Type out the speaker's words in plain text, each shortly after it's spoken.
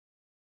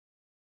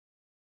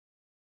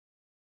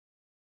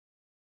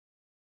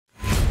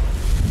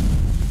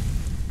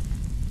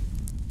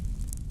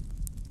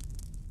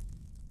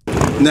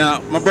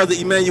Now, my brother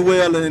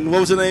Emmanuel and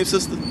what was her name,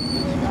 sister?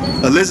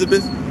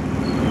 Elizabeth.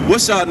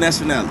 What's y'all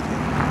nationality?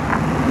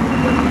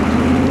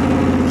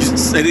 You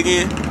say it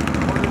again.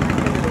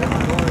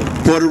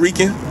 Puerto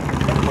Rican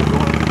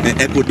and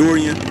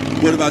Ecuadorian.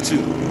 What about you?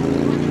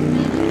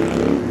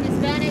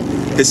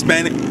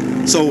 Hispanic.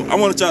 So I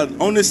want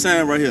y'all on this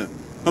sign right here.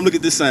 Come look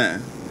at this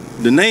sign.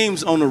 The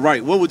names on the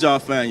right. What would y'all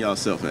find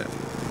yourself at?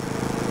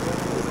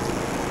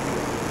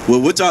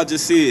 Well, what y'all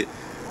just said.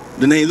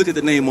 The name. Look at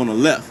the name on the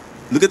left.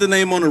 Look at the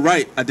name on the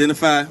right.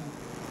 Identify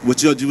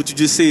what you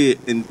just said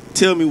and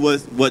tell me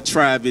what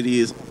tribe it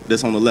is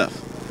that's on the left.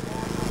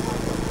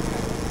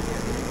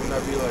 Would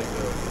that be like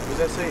does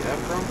that say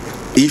Ephraim?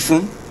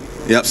 Ephraim.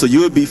 Yep. So you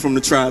would be from the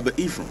tribe of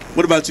Ephraim.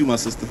 What about you, my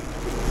sister?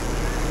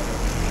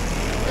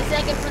 The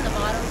second from the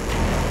bottom.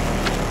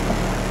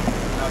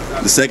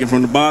 The second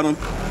from the bottom.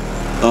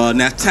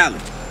 Naphtali.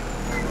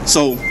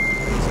 So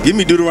give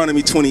me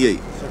Deuteronomy 28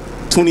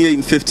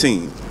 and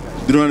 15.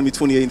 Deuteronomy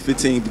 28 and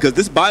 15, because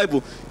this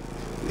Bible,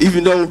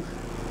 even though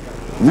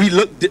we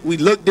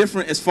look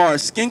different as far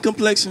as skin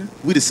complexion,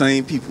 we the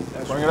same people.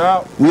 Bring it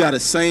out. We are the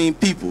same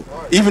people.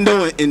 Even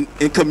though in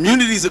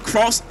communities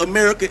across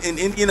America, in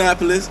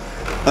Indianapolis,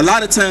 a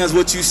lot of times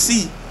what you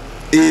see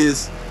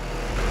is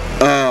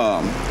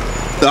our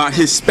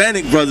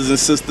Hispanic brothers and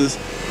sisters,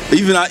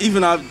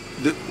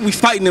 we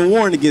fighting and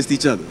warring against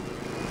each other,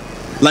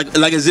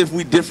 like as if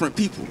we different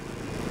people.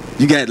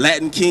 You got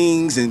Latin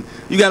Kings and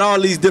you got all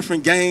these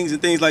different gangs and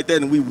things like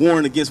that, and we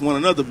warring against one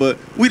another, but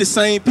we the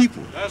same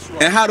people. That's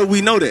right. And how do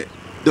we know that?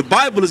 The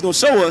Bible is going to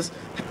show us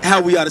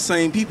how we are the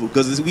same people,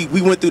 because we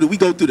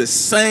go through the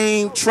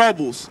same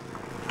troubles,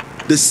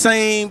 the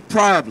same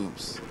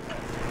problems.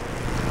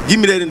 Give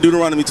me that in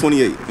Deuteronomy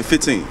 28 and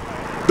 15.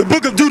 The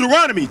book of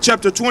Deuteronomy,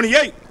 chapter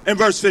 28 and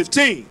verse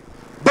 15.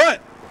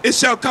 But it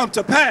shall come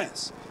to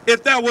pass,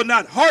 if thou wilt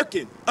not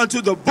hearken unto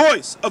the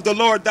voice of the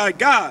Lord thy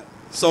God.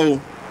 So,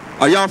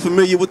 are y'all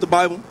familiar with the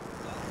Bible?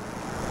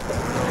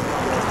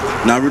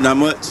 Not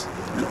much.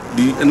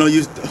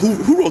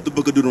 Who wrote the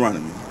book of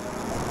Deuteronomy?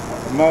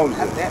 Moses.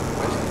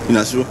 You're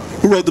not sure?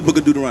 Who wrote the book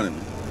of Deuteronomy?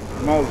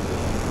 Moses.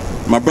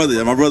 My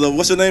brother.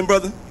 What's your name,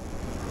 brother?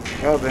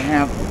 Elder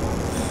Hampton.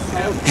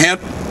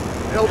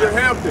 Elder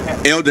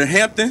Hampton. Elder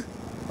Hampton.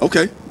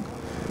 Okay.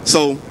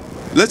 So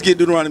let's get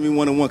Deuteronomy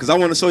 1 and 1, because I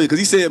want to show you, because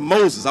he said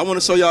Moses. I want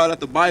to show y'all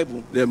that the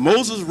Bible, that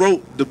Moses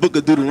wrote the book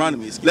of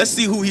Deuteronomy. Let's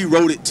see who he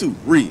wrote it to.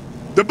 Read.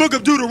 The book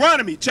of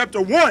Deuteronomy, chapter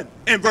 1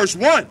 and verse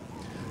 1.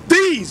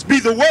 These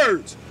be the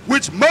words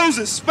which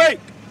Moses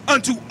spake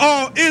unto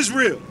all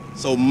Israel.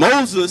 So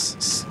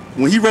Moses,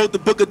 when he wrote the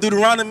book of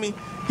Deuteronomy,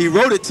 he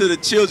wrote it to the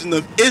children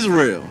of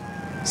Israel.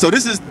 So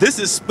this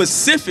is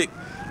specific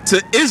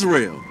to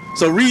Israel.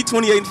 So read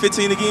 28 and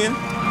 15 again.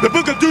 The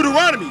book of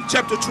Deuteronomy,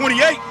 chapter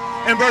 28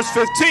 and verse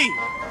 15.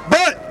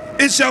 But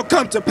it shall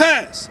come to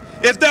pass,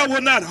 if thou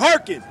wilt not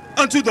hearken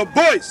unto the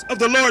voice of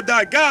the Lord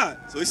thy God.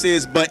 So he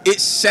says, but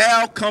it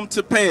shall come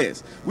to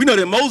pass. We know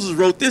that Moses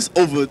wrote this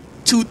over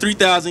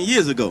 2,000-3,000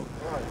 years ago.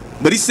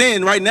 But he's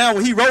saying right now,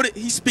 when he wrote it,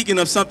 he's speaking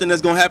of something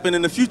that's going to happen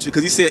in the future,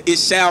 because he said, it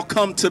shall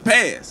come to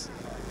pass.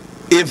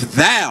 If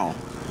thou,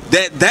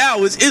 that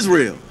thou is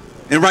Israel.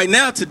 And right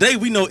now, today,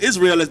 we know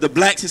Israel as the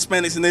blacks,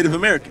 Hispanics, and Native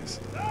Americans.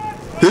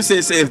 He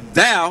says, if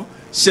thou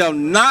shall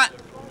not,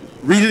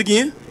 read it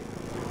again.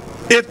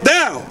 If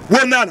thou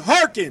wilt not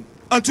hearken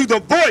unto the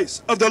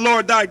voice of the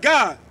Lord thy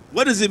God.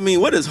 What does it mean?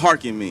 What does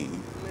hearken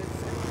mean?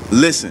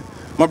 Listen.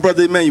 My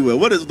brother Emmanuel,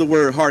 what does the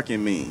word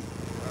hearken mean?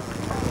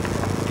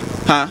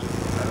 Huh?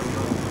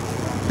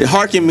 The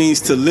hearken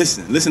means to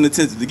listen. Listen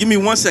attentively. Give me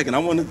 1 second. I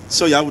want to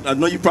show you. I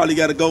know you probably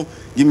got to go.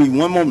 Give me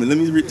one moment. Let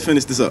me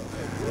finish this up.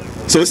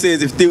 So it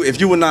says, if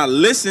you will not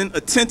listen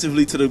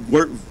attentively to the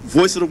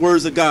voice of the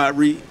words of God,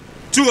 read.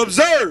 To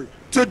observe,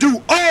 to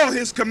do all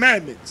his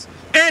commandments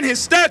and his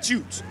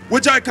statutes,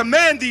 which I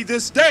command thee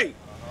this day,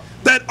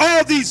 that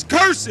all these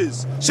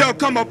curses shall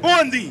come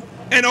upon thee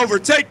and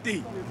overtake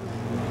thee.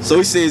 So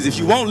he says, if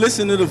you won't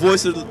listen to the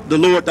voice of the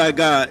Lord thy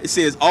God, it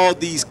says all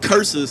these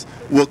curses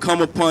will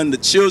come upon the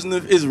children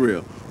of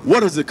Israel.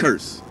 What is a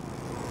curse?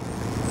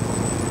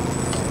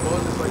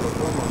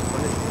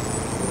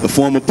 A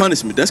form of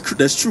punishment.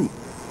 That's true.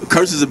 A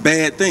curse is a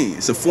bad thing.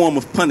 It's a form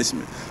of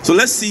punishment. So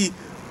let's see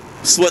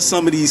what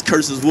some of these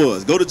curses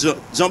was. Go to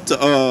jump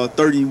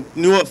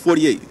to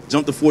 48.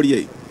 Jump to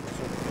 48.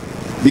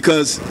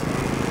 Because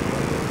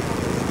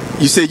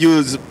you said you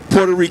was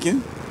Puerto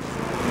Rican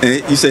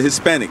and you said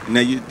Hispanic. Now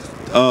you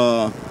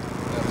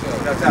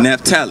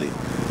Naphtali.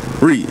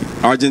 Read.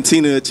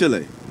 Argentina or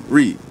Chile.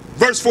 Read.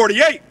 Verse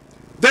 48.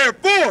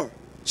 Therefore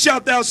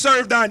shalt thou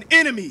serve thine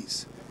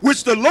enemies,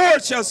 which the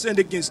Lord shall send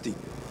against thee.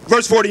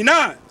 Verse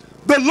 49.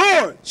 The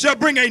Lord shall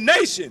bring a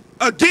nation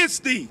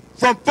against thee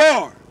from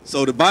far.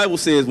 So the Bible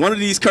says one of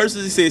these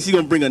curses, he says he's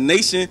going to bring a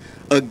nation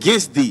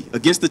against thee,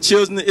 against the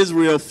children of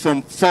Israel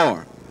from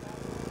far.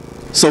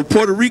 So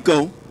Puerto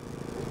Rico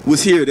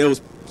was here. There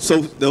was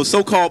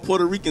so-called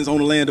Puerto Ricans on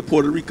the land of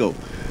Puerto Rico.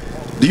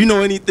 Do you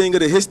know anything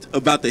of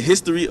about the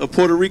history of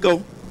Puerto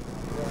Rico?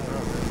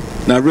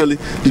 Not really.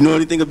 Do you know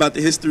anything about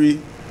the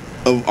history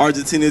of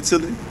Argentina and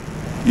Chile?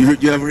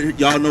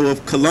 Y'all know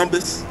of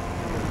Columbus?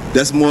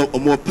 That's a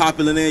more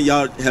popular name.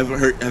 Have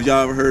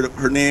y'all ever heard of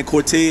Hernan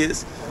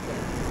Cortez?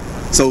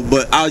 So,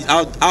 but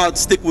I'll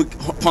stick with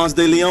Ponce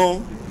de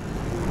Leon.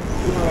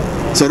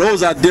 So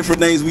those are different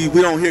names we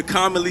don't hear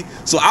commonly.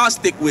 So I'll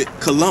stick with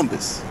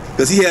Columbus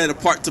because he had a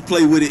part to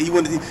play with it.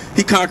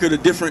 He conquered a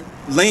different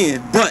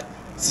land, but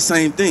it's the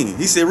same thing.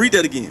 He said, read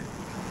that again.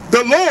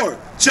 The Lord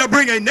shall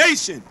bring a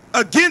nation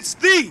against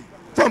thee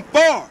from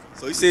far.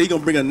 So he said he's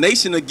gonna bring a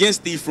nation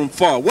against thee from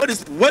far. What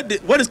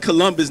is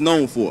Columbus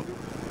known for?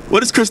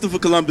 What is Christopher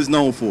Columbus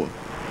known for?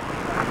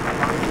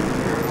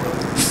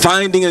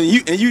 Finding, and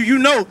you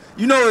know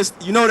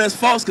that's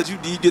false because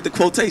you did the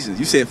quotations.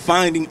 You said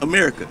finding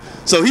America.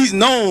 So he's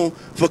known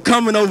for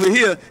coming over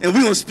here, and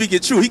we're gonna speak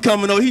it true.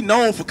 He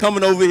known for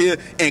coming over here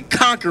and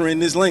conquering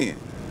this land.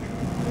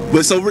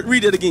 But so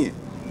read it again.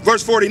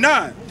 Verse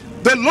 49.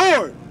 The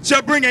Lord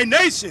shall bring a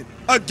nation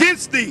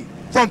against thee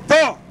from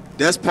far.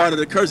 That's part of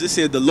the curse. It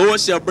said the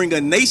Lord shall bring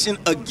a nation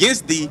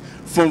against thee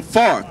from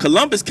far.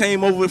 Columbus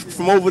came over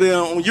from over there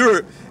on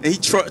Europe, and he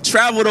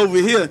traveled over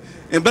here.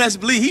 And best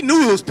believe he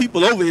knew it was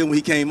people over here when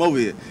he came over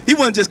here. He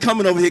wasn't just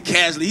coming over here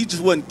casually. He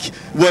just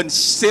wasn't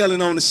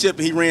sailing on the ship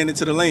and he ran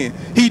into the land.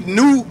 He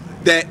knew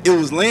that it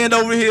was land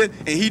over here,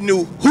 and he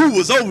knew who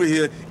was over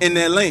here in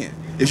that land.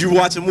 If you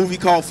watch a movie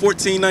called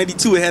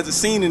 1492, it has a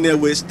scene in there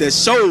that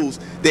shows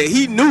that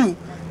he knew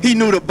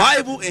the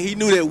Bible, and he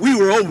knew that we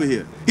were over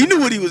here. He knew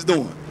what he was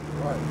doing.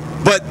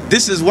 But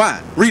this is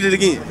why. Read it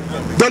again.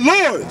 The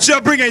Lord shall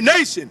bring a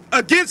nation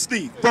against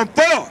thee from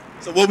far.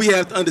 So what we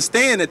have to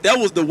understand that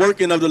was the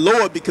working of the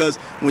Lord, because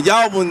when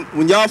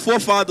y'all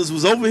forefathers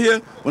was over here,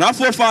 when our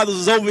forefathers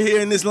was over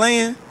here in this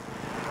land,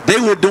 they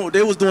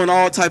was doing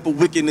all type of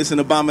wickedness and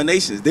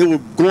abominations. They were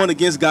going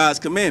against God's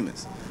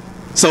commandments.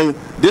 So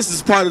this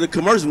is part of the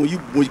commercial. When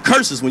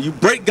you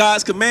break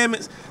God's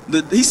commandments,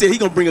 he said he's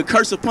gonna bring a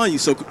curse upon you.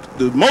 So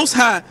the Most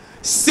High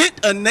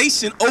sent a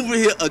nation over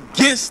here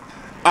against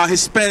our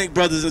Hispanic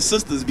brothers and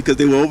sisters because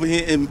they were over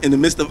here in the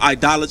midst of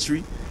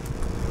idolatry,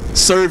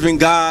 serving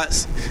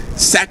gods,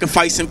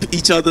 sacrificing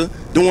each other,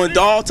 doing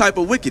all type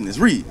of wickedness.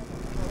 Read.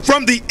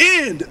 From the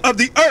end of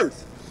the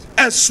earth,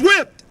 as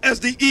swift as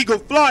the eagle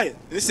flieth.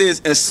 And it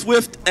says, as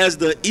swift as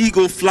the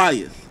eagle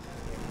flieth.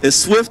 As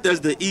swift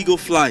as the eagle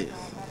flieth.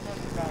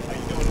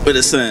 Where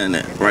the saying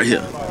that? Right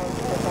here.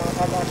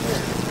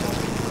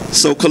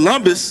 So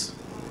Columbus,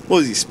 what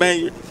was he,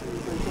 Spaniard?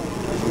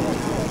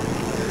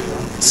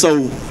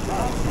 So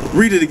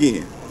read it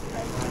again.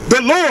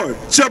 The Lord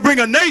shall bring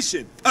a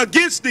nation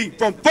against thee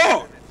from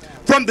far,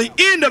 from the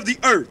end of the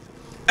earth,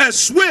 as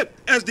swift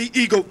as the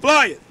eagle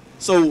flieth.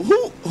 So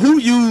who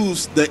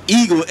used the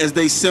eagle as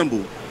their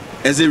symbol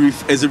as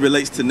it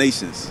relates to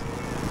nations?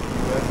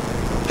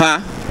 Huh?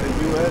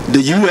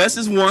 The U.S.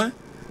 is one.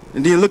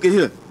 And then look at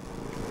here.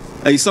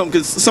 Hey,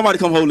 somebody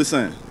come hold this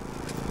sign.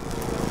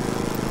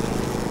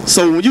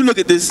 So when you look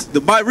at this,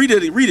 the Bible, read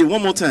it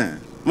one more time.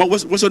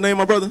 What's your name,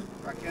 my brother?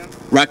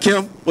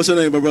 Rakim. What's your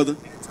name, my brother?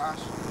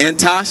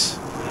 Antosh.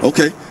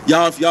 Okay.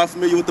 Y'all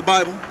familiar with the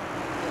Bible?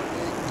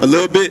 A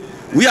little bit.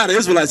 We are the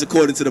Israelites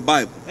according to the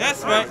Bible.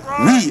 That's right.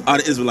 We are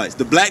the Israelites.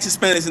 The blacks,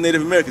 Hispanics, and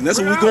Native Americans. That's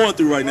what we're going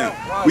through right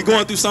now. We're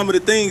going through some of the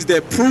things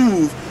that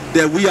prove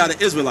that we are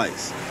the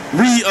Israelites.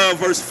 Read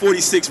verse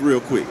 46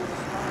 real quick.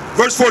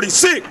 Verse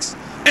 46.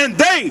 And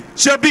they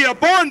shall be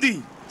upon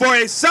thee for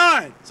a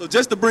sign. So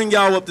just to bring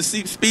y'all up to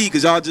speed,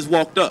 because y'all just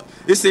walked up.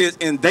 It says,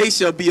 and they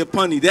shall be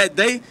upon thee. That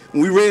day,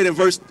 when we read in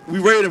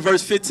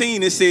verse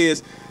 15, it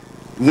says,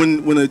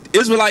 when the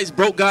Israelites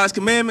broke God's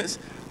commandments,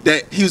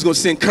 that he was going to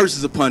send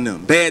curses upon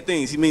them, bad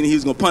things. Meaning he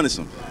was going to punish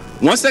them.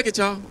 1 second,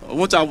 y'all. I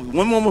want y'all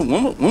one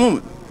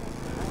moment.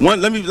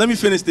 Let me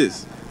finish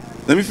this.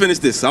 Let me finish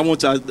this.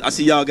 I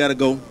see y'all gotta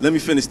go. Let me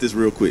finish this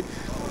real quick.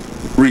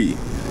 Read.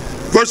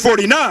 Verse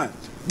 49.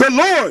 The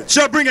Lord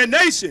shall bring a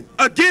nation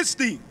against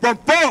thee from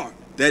far.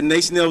 That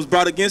nation that was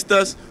brought against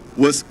us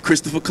was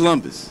Christopher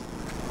Columbus.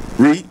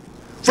 Read.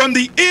 From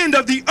the end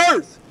of the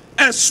earth,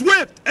 as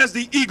swift as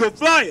the eagle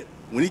flieth.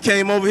 When he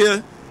came over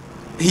here,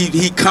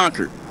 he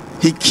conquered.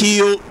 He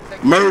killed,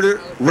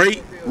 murdered,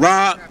 raped,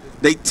 robbed.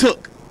 They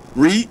took.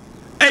 Read.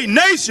 A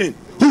nation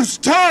whose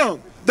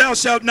tongue thou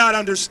shalt not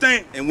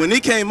understand. And when they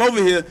came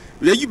over here,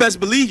 you best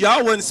believe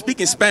y'all wasn't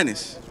speaking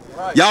Spanish.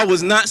 Y'all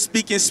was not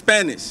speaking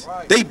Spanish.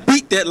 They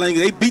beat that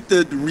language. They beat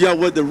the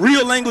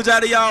real language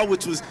out of y'all,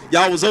 which was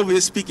y'all was over here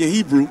speaking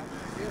Hebrew.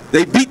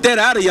 They beat that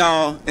out of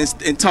y'all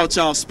and taught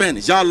y'all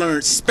Spanish. Y'all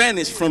learned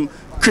Spanish from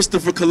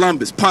Christopher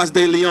Columbus, Ponce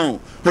de Leon,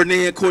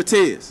 Hernan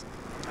Cortez.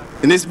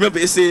 And this, remember,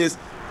 it says,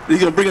 he's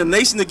going to bring a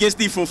nation against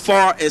thee from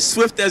far, as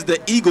swift as the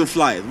eagle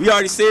flieth. We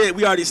already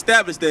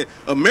established that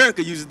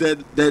America uses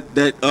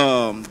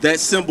that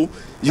symbol.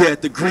 You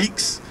had the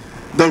Greeks,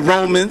 the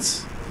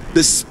Romans,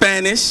 the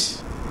Spanish,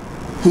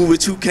 who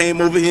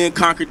came over here and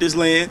conquered this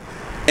land,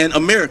 and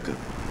America.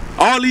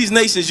 All these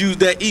nations use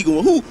that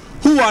eagle.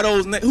 Who are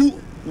those?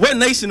 What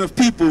nation of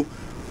people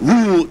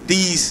ruled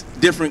these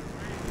different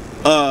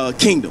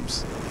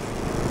kingdoms?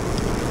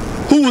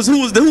 Who was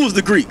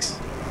the Greeks?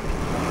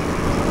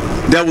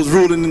 that was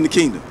ruling in the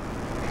kingdom.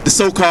 The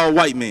so-called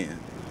white man.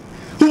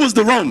 Who was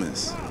the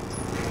Romans?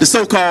 The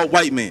so-called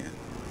white man.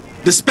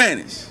 The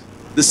Spanish,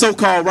 the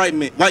so-called white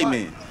man.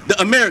 The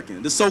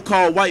American, the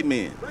so-called white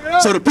man.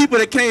 So the people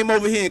that came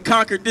over here and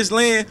conquered this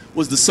land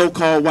was the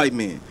so-called white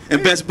man.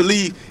 And best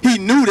believe he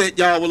knew that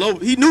y'all were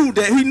over. He knew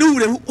that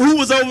who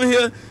was over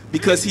here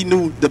because he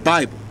knew the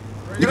Bible.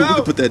 You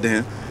can put that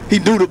down. He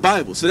knew the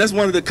Bible. So that's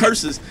one of the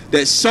curses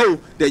that show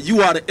that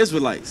you are the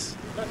Israelites.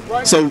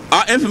 So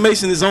our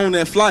information is on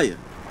that flyer.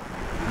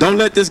 Don't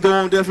let this go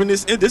on there from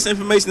this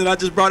information that I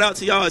just brought out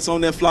to y'all. It's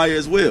on that flyer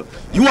as well.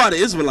 You are the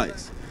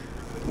Israelites.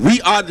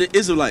 We are the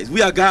Israelites.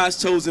 We are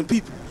God's chosen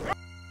people.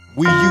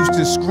 We used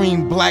to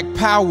scream black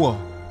power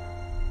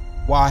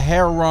while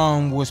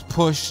Heron was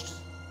pushed.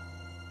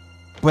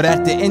 But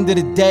at the end of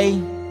the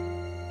day,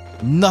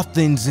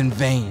 nothing's in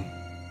vain.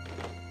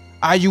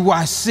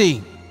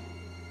 IUIC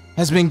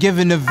has been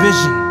given a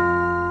vision.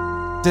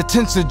 The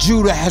tents of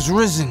Judah has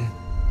risen.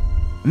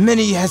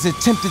 Many has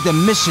attempted the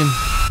mission.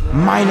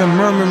 Minor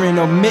murmuring,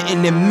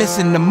 omitting, and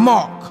missing the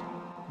mark.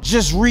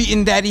 Just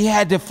reading that he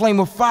had the flame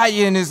of fire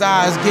in his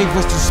eyes gave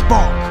us the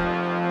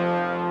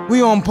spark.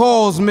 We on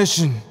Paul's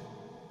mission.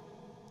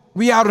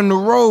 We out on the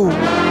road,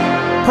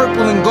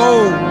 purple and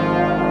gold.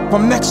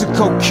 From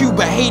Mexico,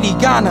 Cuba, Haiti,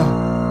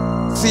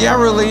 Ghana,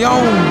 Sierra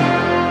Leone.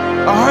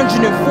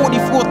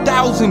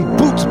 144,000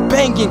 boots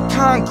banging,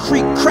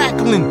 concrete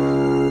crackling.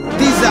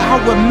 These are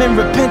our men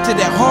repented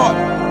at heart.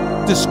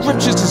 The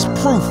scriptures is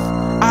proof.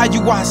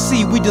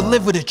 IUIC, we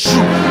deliver the truth.